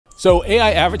So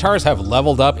AI avatars have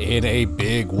leveled up in a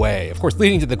big way. Of course,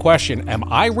 leading to the question, am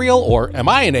I real or am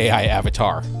I an AI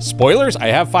avatar? Spoilers, I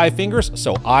have 5 fingers,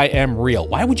 so I am real.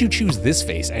 Why would you choose this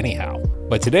face anyhow?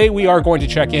 But today we are going to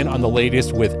check in on the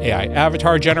latest with AI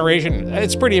avatar generation.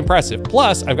 It's pretty impressive.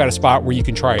 Plus, I've got a spot where you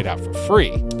can try it out for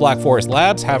free. Black Forest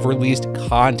Labs have released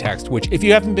Kontext, which if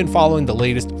you haven't been following the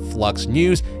latest Flux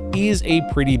news, is a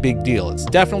pretty big deal. It's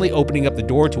definitely opening up the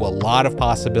door to a lot of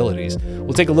possibilities.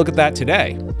 We'll take a look at that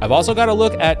today. I've also got a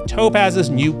look at Topaz's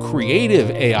new creative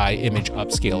AI image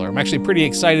upscaler. I'm actually pretty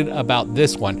excited about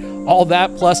this one. All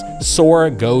that plus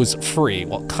Sora goes free.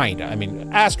 Well, kinda. I mean,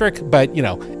 asterisk, but you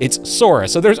know, it's Sora,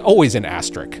 so there's always an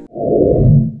asterisk.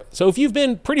 So if you've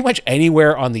been pretty much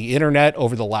anywhere on the internet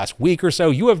over the last week or so,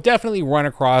 you have definitely run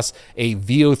across a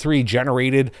VO3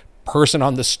 generated person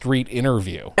on the street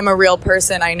interview. I'm a real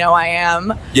person, I know I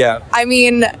am. Yeah. I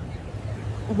mean,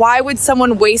 why would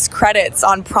someone waste credits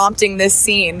on prompting this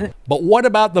scene? But what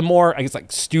about the more, I guess,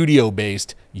 like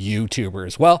studio-based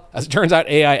YouTubers? Well, as it turns out,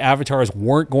 AI avatars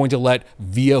weren't going to let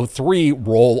VO3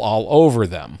 roll all over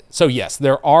them. So yes,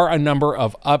 there are a number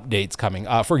of updates coming.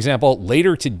 For example,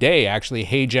 later today, actually,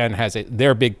 HeyJen has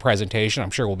their big presentation.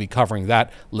 I'm sure we'll be covering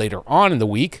that later on in the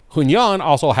week. Hunan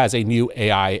also has a new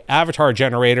AI avatar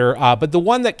generator, but the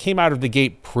one that came out of the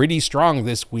gate pretty strong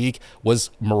this week was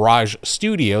Mirage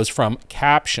Studios from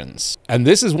Captions. And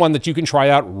this is one that you can try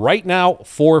out right now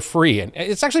for free, and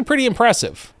it's actually pretty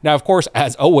impressive. Now, of course,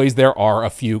 as always, there are a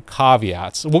few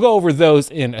caveats. We'll go over those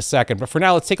in a second, but for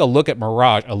now, let's take a look at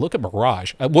Mirage.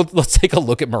 Let's take a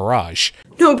look at Mirage.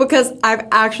 No, because I've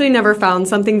actually never found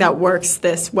something that works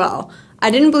this well.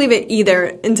 I didn't believe it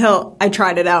either until I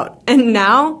tried it out, and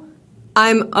now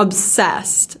I'm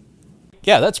obsessed.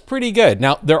 Yeah, that's pretty good.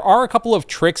 Now, there are a couple of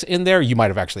tricks in there. You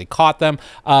might have actually caught them.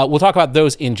 We'll talk about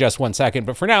those in just one second.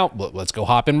 But for now, let's go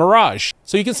hop in Mirage.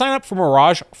 So you can sign up for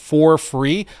Mirage for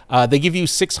free. They give you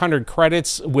 600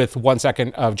 credits with 1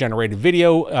 second of generated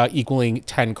video equaling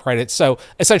 10 credits. So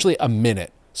essentially a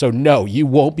minute. So no, you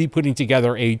won't be putting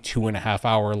together a 2.5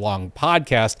 hour long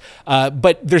podcast,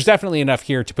 but there's definitely enough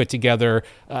here to put together,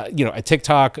 a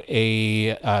TikTok,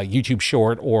 a YouTube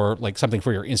short, or like something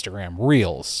for your Instagram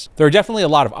Reels. There are definitely a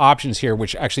lot of options here,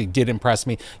 which actually did impress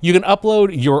me. You can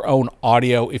upload your own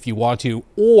audio if you want to,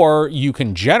 or you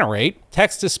can generate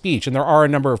text to speech. And there are a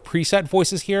number of preset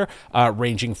voices here,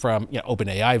 ranging from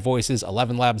OpenAI voices,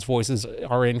 11 Labs voices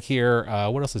are in here.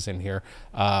 What else is in here?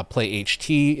 Play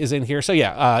HT is in here. So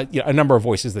yeah, a number of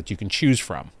voices that you can choose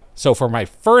from. So for my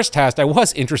first test, I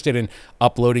was interested in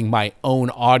uploading my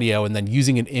own audio and then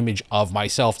using an image of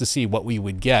myself to see what we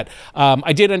would get.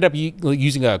 I did end up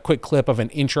using a quick clip of an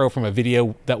intro from a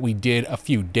video that we did a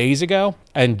few days ago.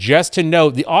 And just to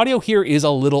note, the audio here is a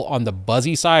little on the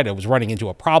buzzy side. I was running into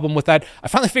a problem with that. I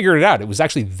finally figured it out. It was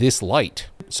actually this light.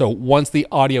 So once the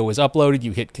audio is uploaded,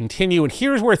 you hit continue, and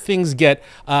here's where things get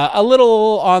a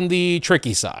little on the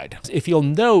tricky side. If you'll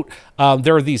note,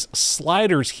 there are these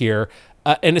sliders here,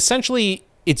 and essentially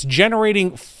it's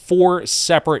generating 4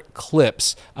 separate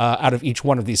clips out of each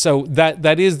one of these. So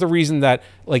that is the reason that,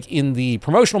 like in the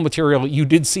promotional material, you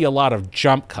did see a lot of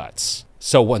jump cuts.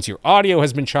 So once your audio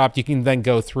has been chopped, you can then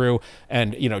go through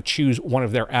and, choose one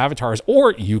of their avatars,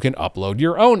 or you can upload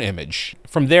your own image.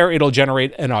 From there, it'll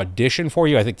generate an audition for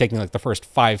you, I think taking like the first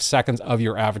 5 seconds of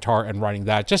your avatar and running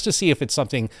that just to see if it's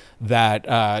something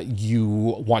that you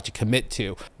want to commit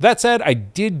to. That said, I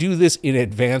did do this in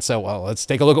advance, so let's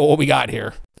take a look at what we got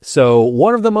here. So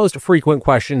one of the most frequent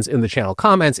questions in the channel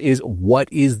comments is, what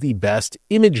is the best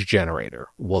image generator?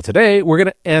 Well, today we're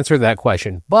going to answer that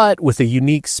question, but with a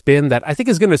unique spin that I think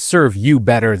is going to serve you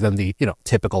better than the,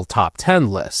 typical top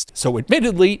 10 list. So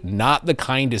admittedly, not the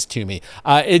kindest to me.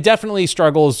 It definitely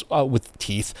struggles with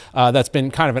teeth. That's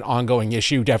been kind of an ongoing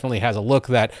issue. Definitely has a look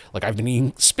that, like, I've been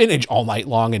eating spinach all night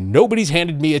long and nobody's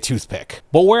handed me a toothpick.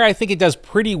 But where I think it does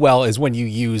pretty well is when you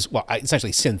use,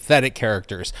 essentially synthetic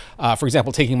characters. For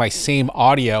example, taking my same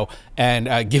audio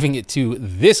and giving it to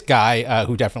this guy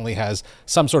who definitely has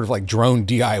some sort of like drone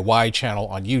DIY channel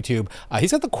on YouTube.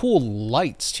 He's got the cool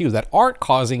lights too that aren't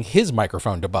causing his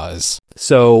microphone to buzz.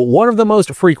 So one of the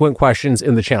most frequent questions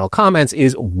in the channel comments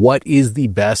is, what is the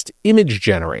best image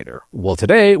generator? Well,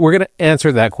 today we're going to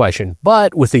answer that question,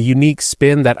 but with a unique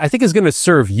spin that I think is going to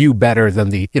serve you better than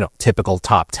the, typical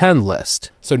top 10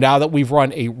 list. So now that we've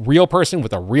run a real person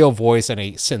with a real voice and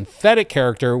a synthetic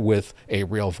character with a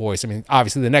real voice, I mean,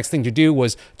 obviously the next thing to do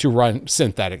was to run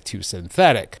synthetic to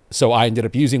synthetic. So I ended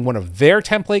up using one of their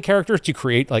template characters to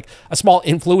create like a small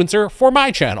influencer for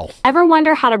my channel. Ever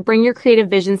wonder how to bring your creative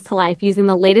visions to life using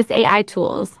the latest AI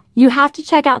tools? you have to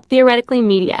check out Theoretically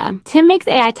Media. Tim makes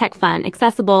AI tech fun,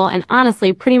 accessible, and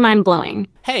honestly pretty mind-blowing.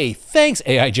 Hey, thanks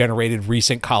AI-generated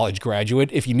recent college graduate.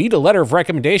 If you need a letter of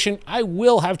recommendation, I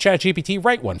will have ChatGPT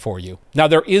write one for you. Now,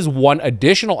 there is one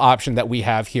additional option that we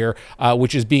have here,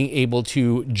 which is being able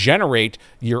to generate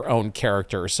your own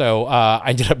character. So I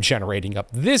ended up generating up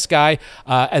this guy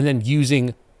and then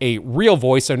using a real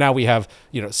voice. So now we have,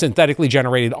 synthetically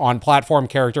generated on-platform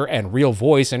character and real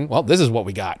voice. And well, this is what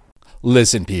we got.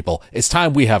 Listen, people, it's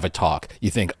time we have a talk.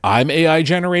 You think I'm AI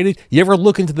generated? You ever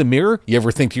look into the mirror? You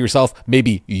ever think to yourself,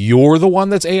 maybe you're the one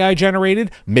that's AI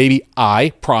generated? Maybe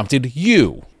I prompted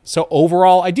you. So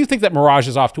overall, I do think that Mirage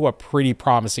is off to a pretty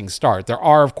promising start. There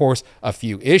are, of course, a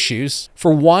few issues.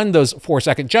 For one, those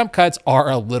 4-second jump cuts are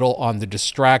a little on the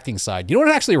distracting side. You know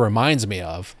what it actually reminds me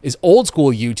of is old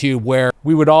school YouTube, where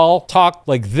we would all talk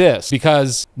like this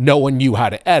because no one knew how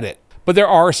to edit. But there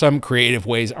are some creative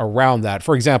ways around that.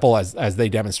 For example, as they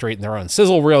demonstrate in their own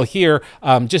sizzle reel here,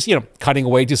 just, cutting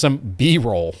away to some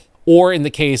B-roll. Or in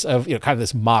the case of kind of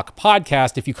this mock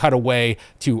podcast, if you cut away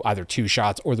to either 2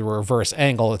 shots or the reverse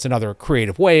angle, it's another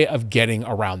creative way of getting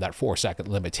around that 4-second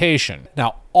limitation.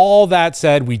 Now, all that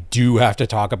said, we do have to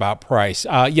talk about price.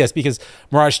 Yes, because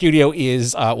Mirage Studio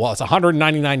is, it's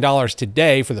 $199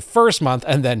 today for the first month,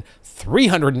 and then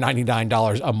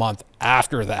 $399 a month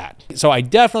after that. So I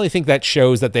definitely think that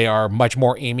shows that they are much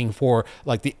more aiming for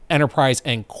like the enterprise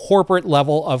and corporate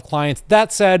level of clients.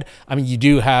 That said, I mean, you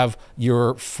do have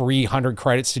your free 100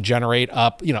 credits to generate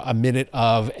up, a minute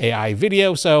of AI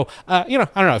video. So, I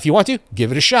don't know, if you want to,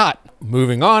 give it a shot.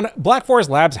 Moving on, Black Forest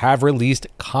Labs have released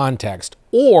Kontext,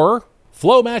 or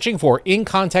flow matching for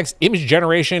in-context image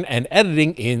generation and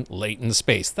editing in latent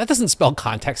space. That doesn't spell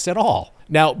context at all.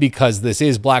 Now, because this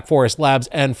is Black Forest Labs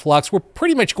and Flux, we're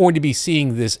pretty much going to be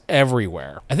seeing this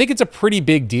everywhere. I think it's a pretty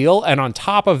big deal. And on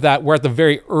top of that, we're at the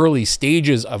very early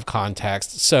stages of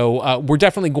Kontext. So we're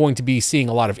definitely going to be seeing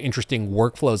a lot of interesting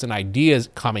workflows and ideas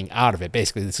coming out of it.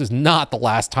 Basically, this is not the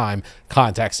last time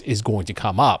Kontext is going to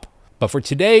come up. But for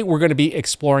today, we're going to be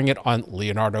exploring it on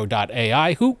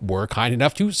Leonardo.ai, who were kind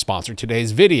enough to sponsor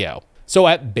today's video. So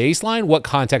at baseline, what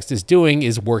Kontext is doing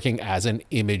is working as an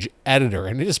image editor,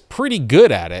 and it is pretty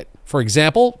good at it. For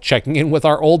example, checking in with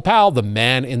our old pal, the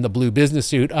man in the blue business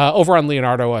suit. Over on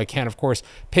Leonardo, I can, of course,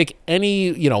 pick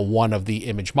any, one of the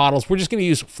image models. We're just going to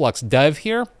use Flux Dev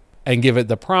here and give it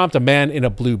the prompt: a man in a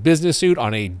blue business suit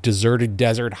on a deserted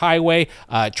desert highway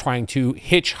trying to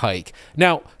hitchhike.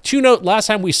 Now, to note, last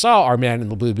time we saw our man in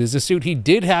the blue business suit, he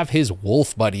did have his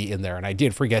wolf buddy in there, and I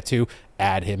did forget to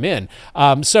add him in.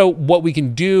 So what we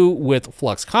can do with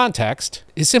Flux Kontext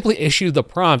is simply issue the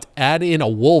prompt, add in a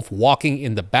wolf walking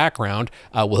in the background.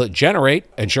 Will it generate?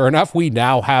 And sure enough, we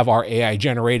now have our AI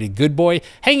generated good boy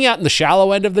hanging out in the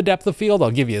shallow end of the depth of field. I'll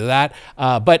give you that.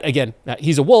 But again,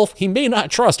 he's a wolf. He may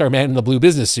not trust our man in the blue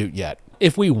business suit yet.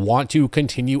 If we want to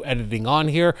continue editing on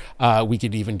here, we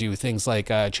could even do things like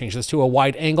change this to a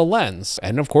wide angle lens.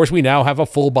 And of course, we now have a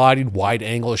full-bodied wide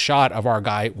angle shot of our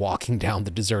guy walking down the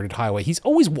deserted highway. He's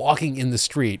always walking in the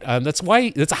street. That's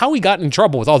how he got in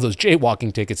trouble with all those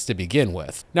jaywalking tickets to begin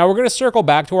with. Now we're going to circle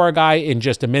back to our guy in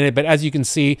just a minute, but as you can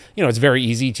see, it's very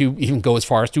easy to even go as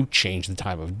far as to change the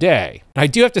time of day. And I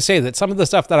do have to say that some of the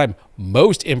stuff that I'm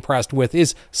most impressed with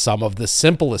is some of the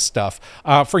simplest stuff.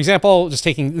 For example, this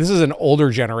is an older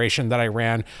generation that I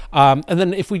ran. And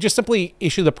then if we just simply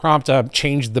issue the prompt,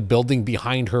 change the building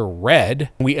behind her red,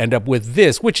 we end up with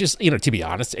this, which is, to be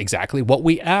honest, exactly what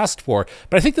we asked for.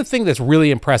 But I think the thing that's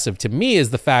really impressive to me is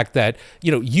the fact that,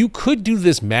 you could do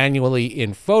this manually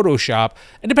in Photoshop,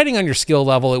 and depending on your skill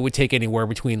level, it would take anywhere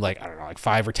between like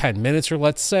 5 or 10 minutes, or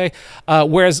let's say,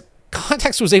 whereas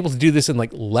Kontext was able to do this in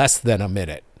like less than a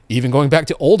minute. Even going back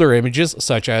to older images,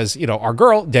 such as, our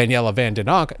girl, Daniela Van Den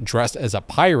Onk, dressed as a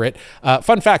pirate.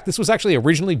 Fun fact, this was actually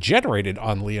originally generated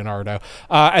on Leonardo.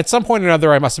 At some point or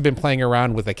another, I must have been playing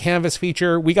around with a canvas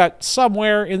feature. We got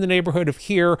somewhere in the neighborhood of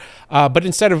here, but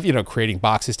instead of, creating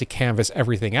boxes to canvas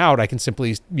everything out, I can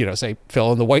simply, say,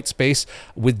 fill in the white space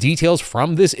with details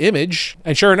from this image.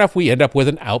 And sure enough, we end up with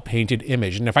an outpainted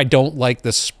image. And if I don't like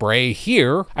the spray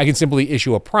here, I can simply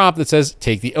issue a prompt that says,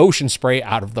 take the ocean spray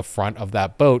out of the front of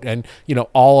that boat. And,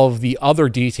 all of the other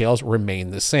details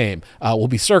remain the same. We'll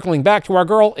be circling back to our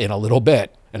girl in a little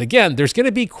bit. And again, there's going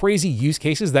to be crazy use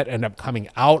cases that end up coming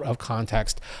out of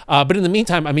Kontext. But in the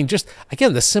meantime,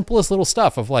 again, the simplest little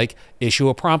stuff of like issue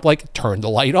a prompt like turn the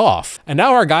light off. And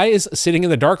now our guy is sitting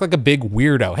in the dark like a big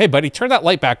weirdo. Hey, buddy, turn that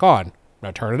light back on. Now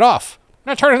turn it off.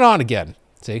 Now turn it on again.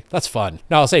 See, that's fun.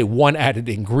 Now I'll say one added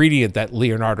ingredient that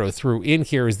Leonardo threw in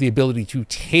here is the ability to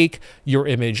take your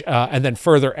image and then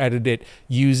further edit it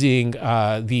using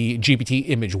the GPT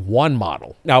image 1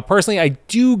 model. Now, personally, I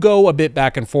do go a bit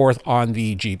back and forth on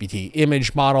the GPT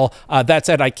image model. That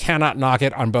said, I cannot knock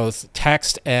it on both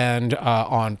text and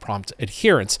on prompt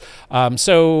adherence.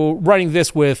 So running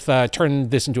this with, turn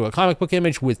this into a comic book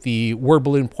image with the word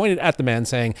balloon pointed at the man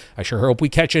saying, I sure hope we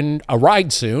catch a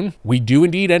ride soon. We do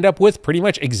indeed end up with pretty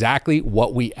much exactly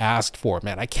what we asked for.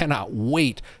 Man, I cannot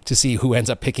wait to see who ends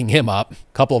up picking him up. A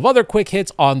couple of other quick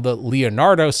hits on the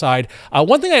Leonardo side.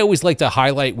 One thing I always like to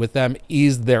highlight with them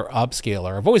is their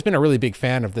upscaler. I've always been a really big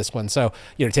fan of this one. So,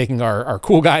 you know, taking our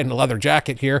cool guy in a leather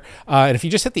jacket here, and if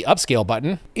you just hit the upscale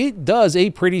button, it does a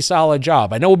pretty solid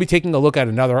job. I know we'll be taking a look at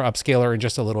another upscaler in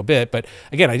just a little bit, but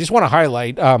again, I just want to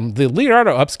highlight the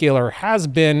Leonardo upscaler has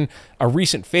been a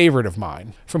recent favorite of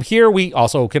mine. From here, we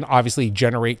also can obviously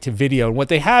generate to video, and what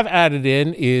they have added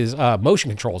in is motion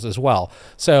controls as well.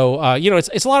 So, you know,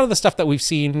 it's a lot of the stuff that we've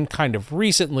seen kind of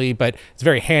recently, but it's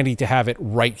very handy to have it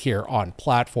right here on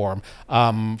platform.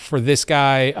 For this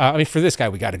guy,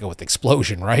 we got to go with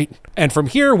explosion, right? And from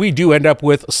here, we do end up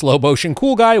with a slow motion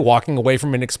cool guy walking away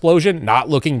from an explosion, not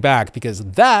looking back, because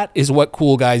that is what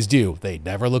cool guys do. They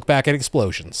never look back at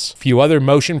explosions. A few other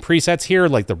motion presets here,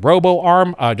 like the robo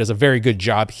arm, does a very good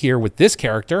job here with this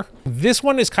character. This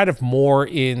one is kind of more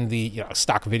in the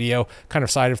stock video kind of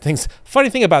side of things. Funny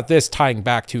thing about this, tying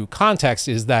back to Kontext,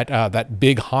 is that that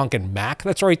big honkin' Mac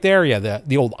that's right there. Yeah,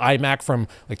 the old iMac from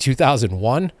like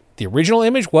 2001. The original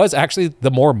image was actually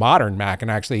the more modern Mac, and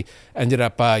actually ended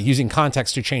up using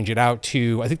Kontext to change it out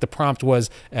to, I think the prompt was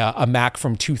a Mac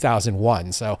from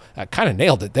 2001. So I kind of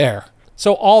nailed it there.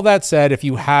 So all that said, if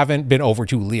you haven't been over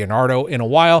to Leonardo in a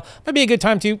while, might be a good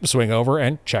time to swing over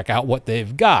and check out what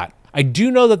they've got. I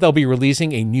do know that they'll be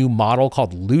releasing a new model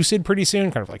called Lucid pretty soon,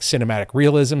 kind of like cinematic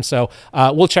realism. So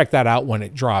we'll check that out when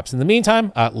it drops. In the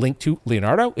meantime, link to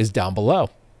Leonardo is down below.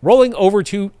 Rolling over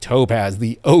to Topaz,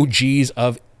 the OGs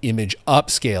of image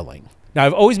upscaling. Now,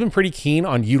 I've always been pretty keen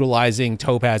on utilizing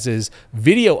Topaz's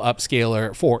video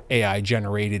upscaler for AI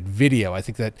generated video. I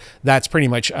think that that's pretty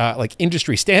much like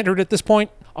industry standard at this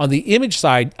point. On the image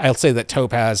side, I'll say that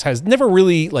Topaz has never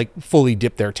really like fully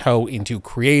dipped their toe into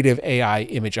creative AI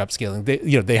image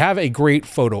upscaling. They have a great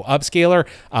photo upscaler,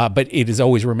 but it has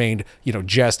always remained,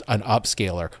 just an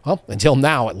upscaler. Well, until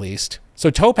now, at least. So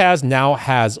Topaz now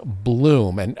has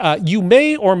Bloom, and you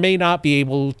may or may not be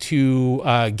able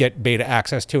to get beta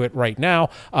access to it right now.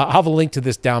 I'll have a link to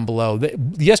this down below.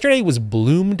 Yesterday was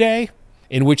Bloom Day,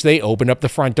 in which they opened up the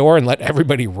front door and let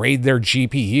everybody raid their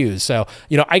GPUs. So,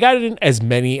 I got in as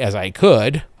many as I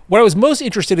could. What I was most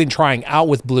interested in trying out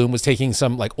with Bloom was taking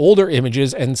some like older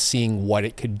images and seeing what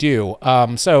it could do.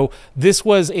 So this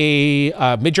was a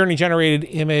Midjourney generated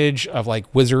image of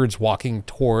like wizards walking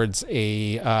towards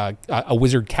a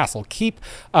wizard castle keep.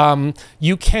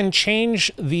 You can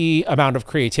change the amount of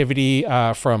creativity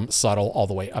from subtle all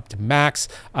the way up to max.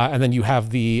 And then you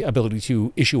have the ability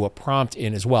to issue a prompt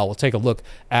in as well. We'll take a look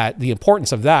at the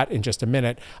importance of that in just a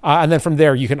minute. And then from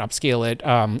there, you can upscale it,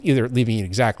 either leaving it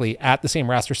exactly at the same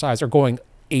raster size or going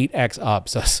 8x up.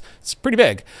 So it's pretty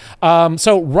big.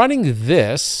 So running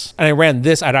this, and I ran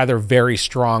this at either very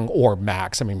strong or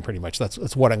max. I mean, pretty much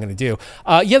that's what I'm going to do.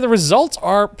 Yeah, the results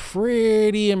are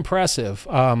pretty impressive.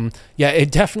 Yeah, it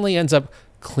definitely ends up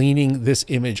cleaning this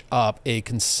image up a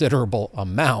considerable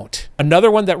amount.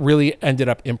 Another one that really ended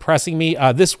up impressing me,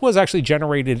 this was actually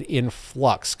generated in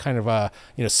Flux, kind of a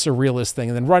surrealist thing.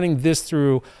 And then running this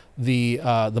through the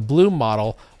Bloom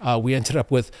model, we ended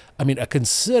up with, a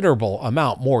considerable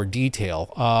amount more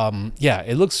detail. Yeah,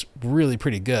 it looks really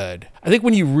pretty good. I think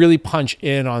when you really punch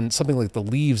in on something like the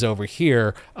leaves over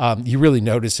here, you really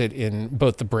notice it in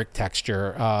both the brick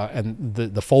texture and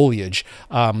the foliage.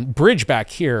 Bridge back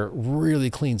here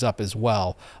really cleans up as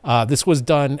well. This was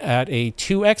done at a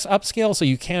 2x upscale, so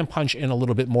you can punch in a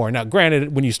little bit more. Now,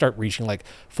 granted, when you start reaching like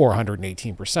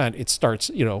 418%, it starts,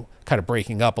 kind of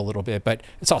breaking up a little bit, but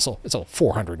it's also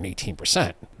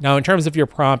 418%. Now, in terms of your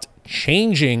prompt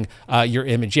changing your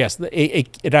image, yes,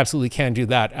 it absolutely can do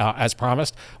that as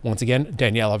promised. Once again,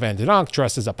 Daniela Van Den Donk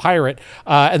dressed as a pirate,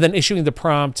 and then issuing the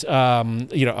prompt,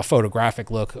 a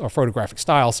photographic look or photographic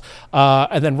styles,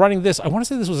 and then running this. I want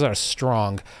to say this was at a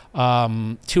strong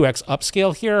 2x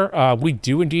upscale here. We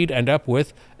do indeed end up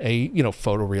with a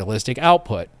photorealistic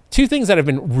output. Two things that have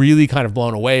been really kind of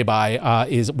blown away by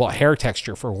is, well, hair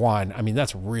texture for one. I mean,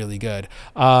 that's really good.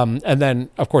 And then,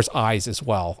 of course, eyes as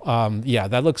well. Yeah,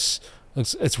 that looks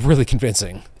it's really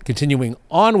convincing. Continuing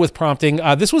on with prompting,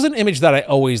 this was an image that I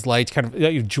always liked, kind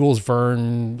of Jules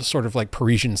Verne, sort of like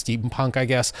Parisian steampunk, I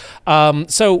guess.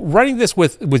 So running this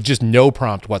with just no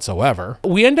prompt whatsoever,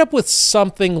 we end up with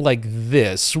something like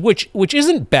this, which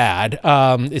isn't bad.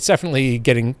 It's definitely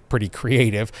getting pretty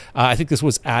creative. I think this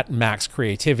was at max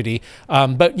creativity,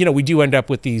 but we do end up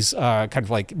with these kind of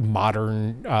like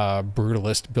modern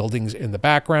brutalist buildings in the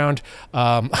background.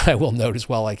 I will note as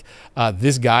well, like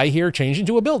this guy here changed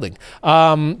into a building.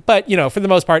 But, for the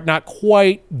most part, not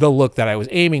quite the look that I was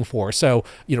aiming for. So,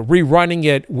 rerunning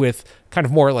it with kind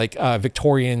of more like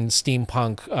Victorian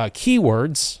steampunk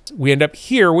keywords, we end up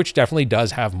here, which definitely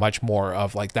does have much more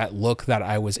of like that look that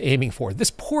I was aiming for. This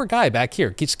poor guy back here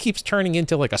just keeps turning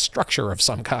into like a structure of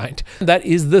some kind. That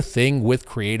is the thing with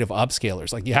creative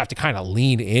upscalers. Like you have to kind of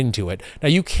lean into it. Now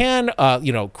you can,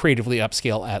 creatively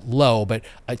upscale at low, but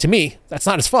to me, that's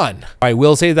not as fun. I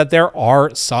will say that there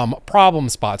are some problem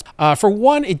spots. For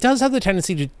one, it does have the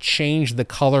tendency to change the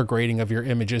color grading of your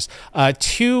images.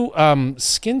 Two,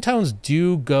 skin tones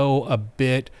do go a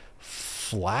bit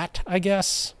flat, I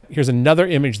guess. Here's another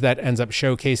image that ends up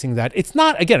showcasing that. It's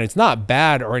not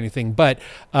bad or anything, but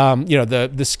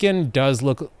the skin does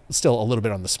look still a little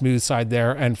bit on the smooth side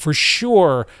there. And for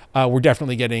sure, we're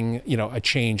definitely getting, a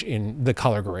change in the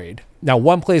color grade. Now,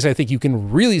 one place I think you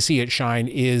can really see it shine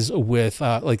is with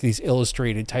like these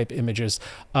illustrated type images,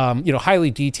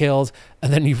 highly detailed.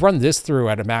 And then you run this through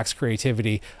at a max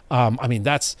creativity.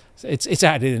 It's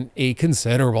added in a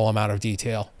considerable amount of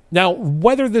detail. Now,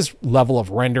 whether this level of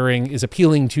rendering is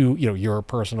appealing to, your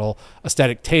personal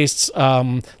aesthetic tastes,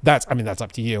 that's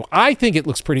up to you. I think it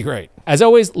looks pretty great. As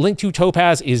always, link to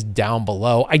Topaz is down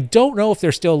below. I don't know if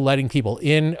they're still letting people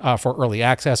in for early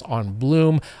access on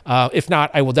Bloom. If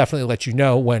not, I will definitely let you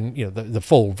know when, the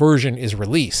full version is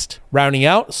released. Rounding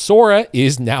out, Sora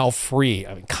is now free.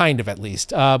 Kind of at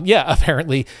least.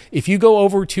 Apparently, if you go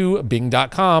over to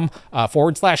bing.com/create,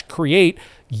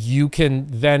 you can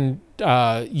then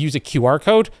use a QR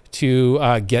code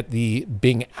to get the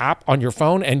Bing app on your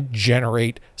phone and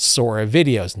generate Sora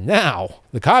videos. Now,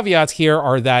 the caveats here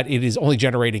are that it is only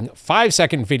generating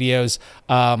 5-second videos,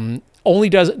 only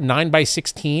does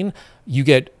 9:16. You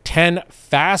get 10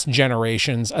 fast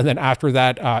generations, and then after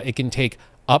that, it can take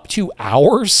up to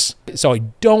hours. So I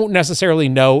don't necessarily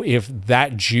know if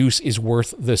that juice is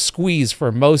worth the squeeze for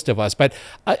most of us. But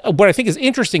what I think is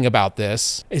interesting about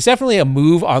this is definitely a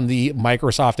move on the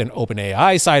Microsoft and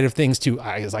OpenAI side of things to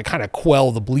kind of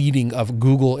quell the bleeding of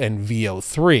Google and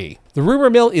VO3. The rumor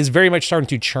mill is very much starting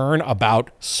to churn about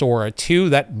Sora 2.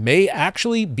 That may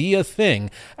actually be a thing.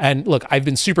 And look, I've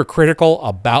been super critical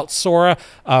about Sora.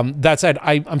 That said,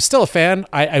 I'm still a fan.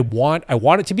 I want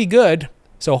it to be good.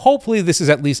 So hopefully this is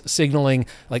at least signaling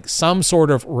like some sort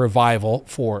of revival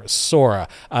for Sora.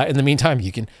 In the meantime,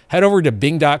 you can head over to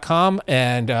bing.com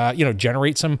and,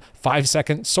 generate some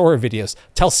 5-second Sora videos.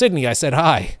 Tell Sydney I said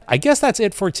hi. I guess that's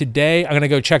it for today. I'm going to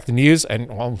go check the news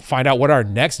and find out what our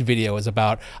next video is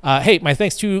about. Hey, my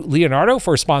thanks to Leonardo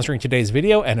for sponsoring today's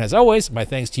video. And as always, my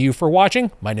thanks to you for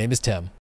watching. My name is Tim.